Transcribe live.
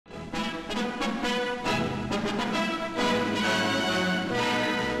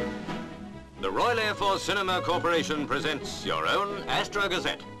The Royal Air Force Cinema Corporation presents your own Astra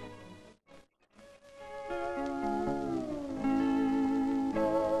Gazette.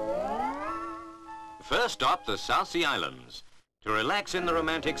 First stop, the South Sea Islands, to relax in the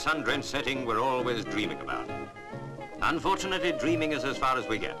romantic sun-drenched setting we're always dreaming about. Unfortunately, dreaming is as far as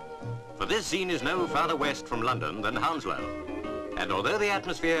we get, for this scene is no farther west from London than Hounslow. And although the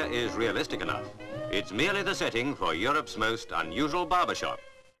atmosphere is realistic enough, it's merely the setting for Europe's most unusual barber shop.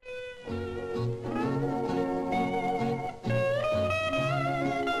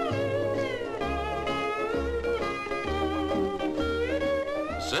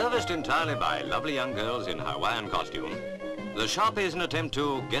 Serviced entirely by lovely young girls in Hawaiian costume, the shop is an attempt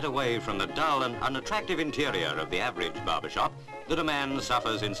to get away from the dull and unattractive interior of the average barbershop that a man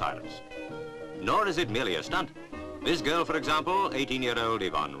suffers in silence. Nor is it merely a stunt. This girl, for example, 18-year-old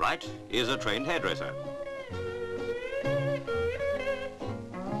Yvonne Wright, is a trained hairdresser.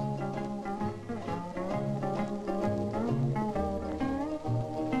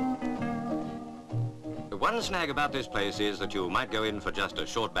 One snag about this place is that you might go in for just a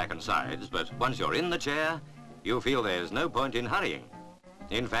short back and sides, but once you're in the chair, you feel there's no point in hurrying.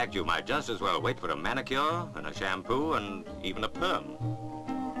 In fact, you might just as well wait for a manicure and a shampoo and even a perm.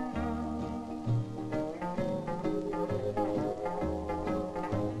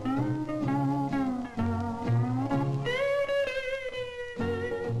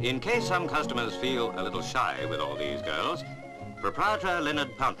 In case some customers feel a little shy with all these girls, proprietor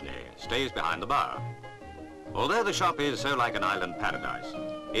Leonard Pountney stays behind the bar. Although the shop is so like an island paradise,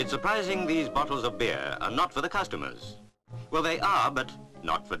 it's surprising these bottles of beer are not for the customers. Well, they are, but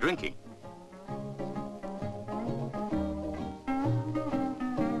not for drinking.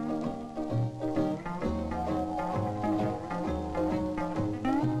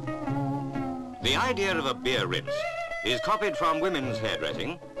 The idea of a beer rinse is copied from women's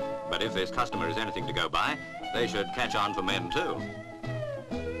hairdressing, but if this customer is anything to go by, they should catch on for men too.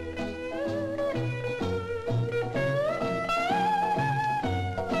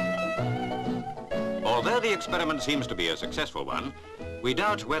 Although the experiment seems to be a successful one, we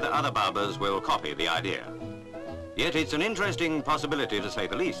doubt whether other barbers will copy the idea. Yet it's an interesting possibility, to say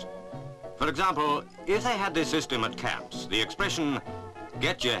the least. For example, if they had this system at camps, the expression,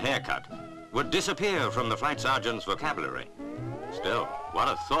 "get your hair cut," would disappear from the flight sergeant's vocabulary. Still, what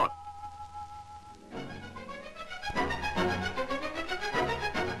a thought.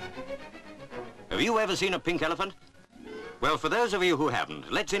 Have you ever seen a pink elephant? Well, for those of you who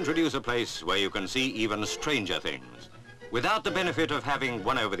haven't, let's introduce a place where you can see even stranger things, without the benefit of having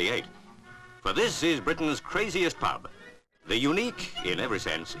 1 over the 8. For this is Britain's craziest pub, the unique, in every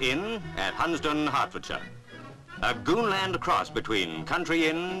sense, inn at Hunsdon, Hertfordshire. A goonland cross between country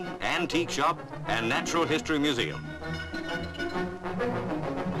inn, antique shop, and natural history museum.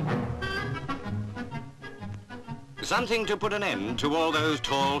 Something to put an end to all those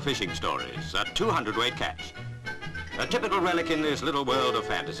tall fishing stories, a 200-weight catch. A typical relic in this little world of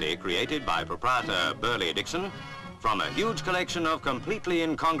fantasy created by proprietor Burley Dixon from a huge collection of completely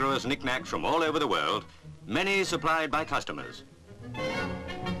incongruous knickknacks from all over the world, many supplied by customers.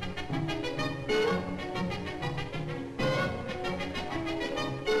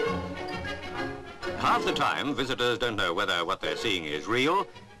 Half the time, visitors don't know whether what they're seeing is real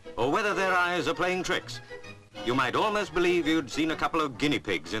or whether their eyes are playing tricks. You might almost believe you'd seen a couple of guinea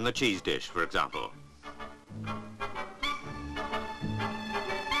pigs in the cheese dish, for example.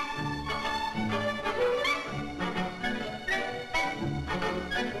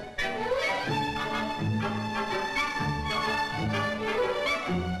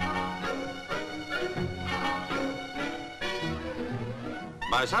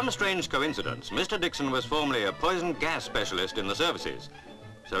 By some strange coincidence, Mr. Dixon was formerly a poison gas specialist in the services,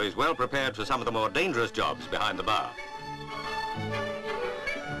 so he's well prepared for some of the more dangerous jobs behind the bar.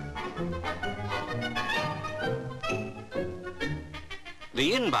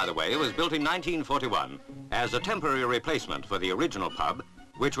 The inn, by the way, was built in 1941 as a temporary replacement for the original pub,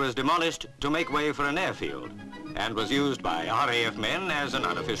 which was demolished to make way for an airfield and was used by R.A.F. men as an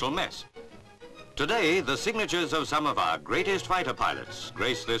unofficial mess. Today, the signatures of some of our greatest fighter pilots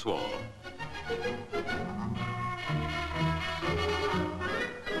grace this wall.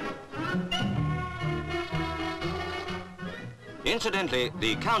 Incidentally,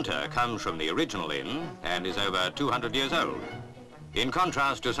 the counter comes from the original inn and is over 200 years old, in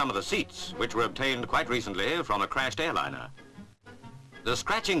contrast to some of the seats, which were obtained quite recently from a crashed airliner. The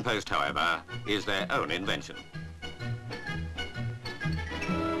scratching post, however, is their own invention.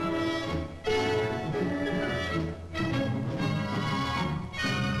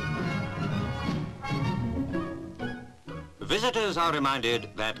 Visitors are reminded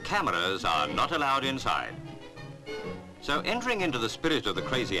that cameras are not allowed inside. So entering into the spirit of the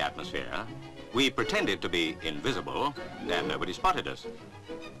crazy atmosphere, we pretended to be invisible and nobody spotted us.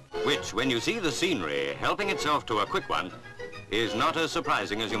 Which, when you see the scenery helping itself to a quick one, is not as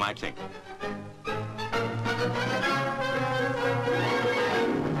surprising as you might think.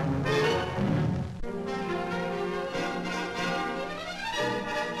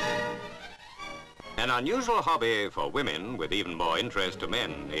 An unusual hobby for women, with even more interest to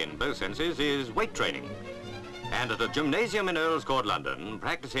men in both senses, is weight training. And at a gymnasium in Earl's Court, London,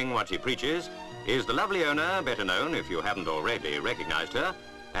 practicing what she preaches, is the lovely owner, better known, if you haven't already recognized her,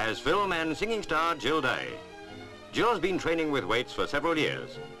 as film and singing star Jill Day. Jill's been training with weights for several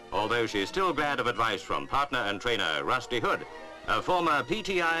years, although she's still glad of advice from partner and trainer Rusty Hood, a former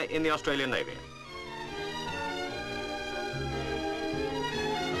PTI in the Australian Navy.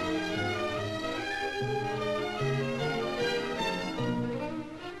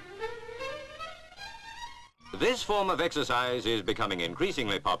 This form of exercise is becoming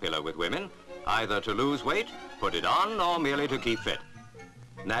increasingly popular with women, either to lose weight, put it on, or merely to keep fit.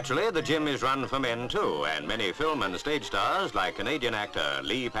 Naturally, the gym is run for men too, and many film and stage stars, like Canadian actor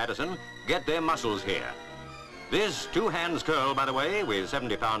Lee Patterson, get their muscles here. This two-hands curl, by the way, with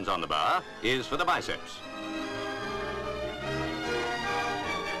 70 pounds on the bar, is for the biceps.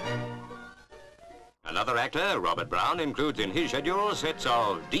 Another actor, Robert Brown, includes in his schedule sets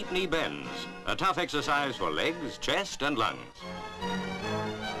of deep knee bends, a tough exercise for legs, chest and lungs.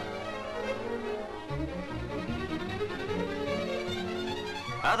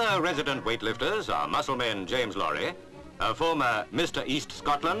 Other resident weightlifters are musclemen James Laurie, a former Mr. East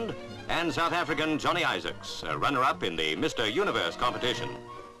Scotland, and South African Johnny Isaacs, a runner-up in the Mr. Universe competition.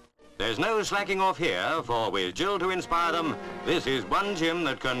 There's no slacking off here, for with Jill to inspire them, this is one gym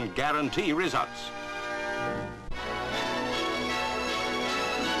that can guarantee results.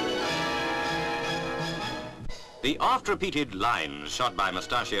 The oft-repeated lines shot by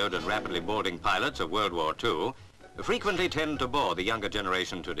mustachioed and rapidly balding pilots of World War II frequently tend to bore the younger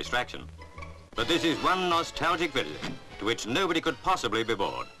generation to distraction. But this is one nostalgic visit to which nobody could possibly be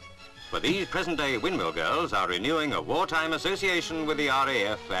bored. For these present-day windmill girls are renewing a wartime association with the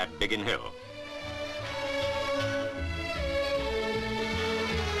R.A.F. at Biggin Hill.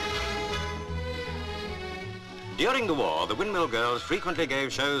 During the war, the windmill girls frequently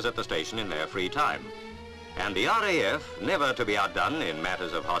gave shows at the station in their free time. And the R.A.F., never to be outdone in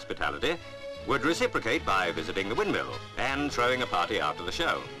matters of hospitality, would reciprocate by visiting the windmill and throwing a party after the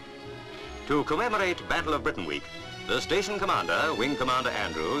show. To commemorate Battle of Britain Week, the station commander, Wing Commander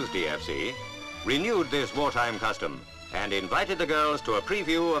Andrews, DFC, renewed this wartime custom and invited the girls to a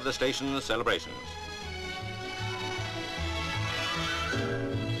preview of the station's celebrations.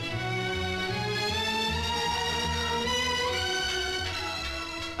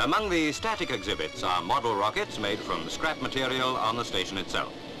 Among the static exhibits are model rockets made from scrap material on the station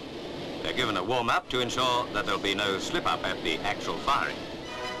itself. They're given a warm-up to ensure that there'll be no slip-up at the actual firing.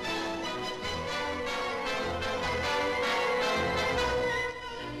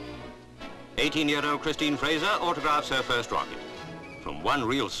 "18-year-old Christine Fraser autographs her first rocket, from one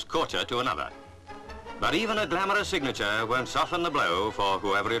real scorcher to another. But even a glamorous signature won't soften the blow for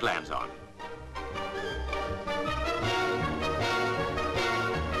whoever it lands on.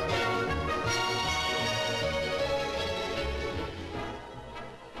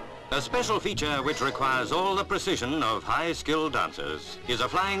 A special feature which requires all the precision of high-skilled dancers is a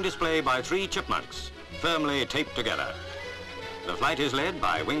flying display by 3 chipmunks, firmly taped together. The flight is led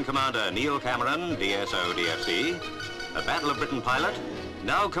by Wing Commander Neil Cameron, DSO DFC, a Battle of Britain pilot,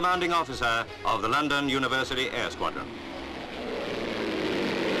 now commanding officer of the London University Air Squadron.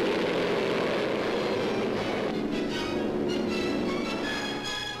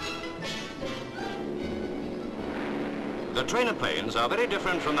 The trainer planes are very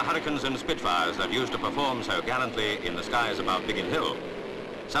different from the Hurricanes and Spitfires that used to perform so gallantly in the skies above Biggin Hill.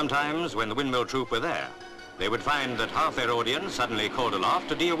 Sometimes, when the windmill troop were there, they would find that half their audience suddenly called aloft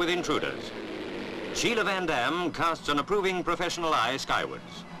to deal with intruders. Sheila Van Dam casts an approving professional eye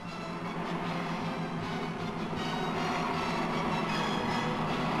skywards.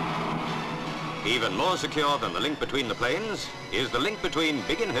 Even more secure than the link between the planes is the link between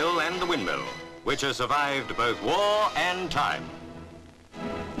Biggin Hill and the windmill, which has survived both war and time.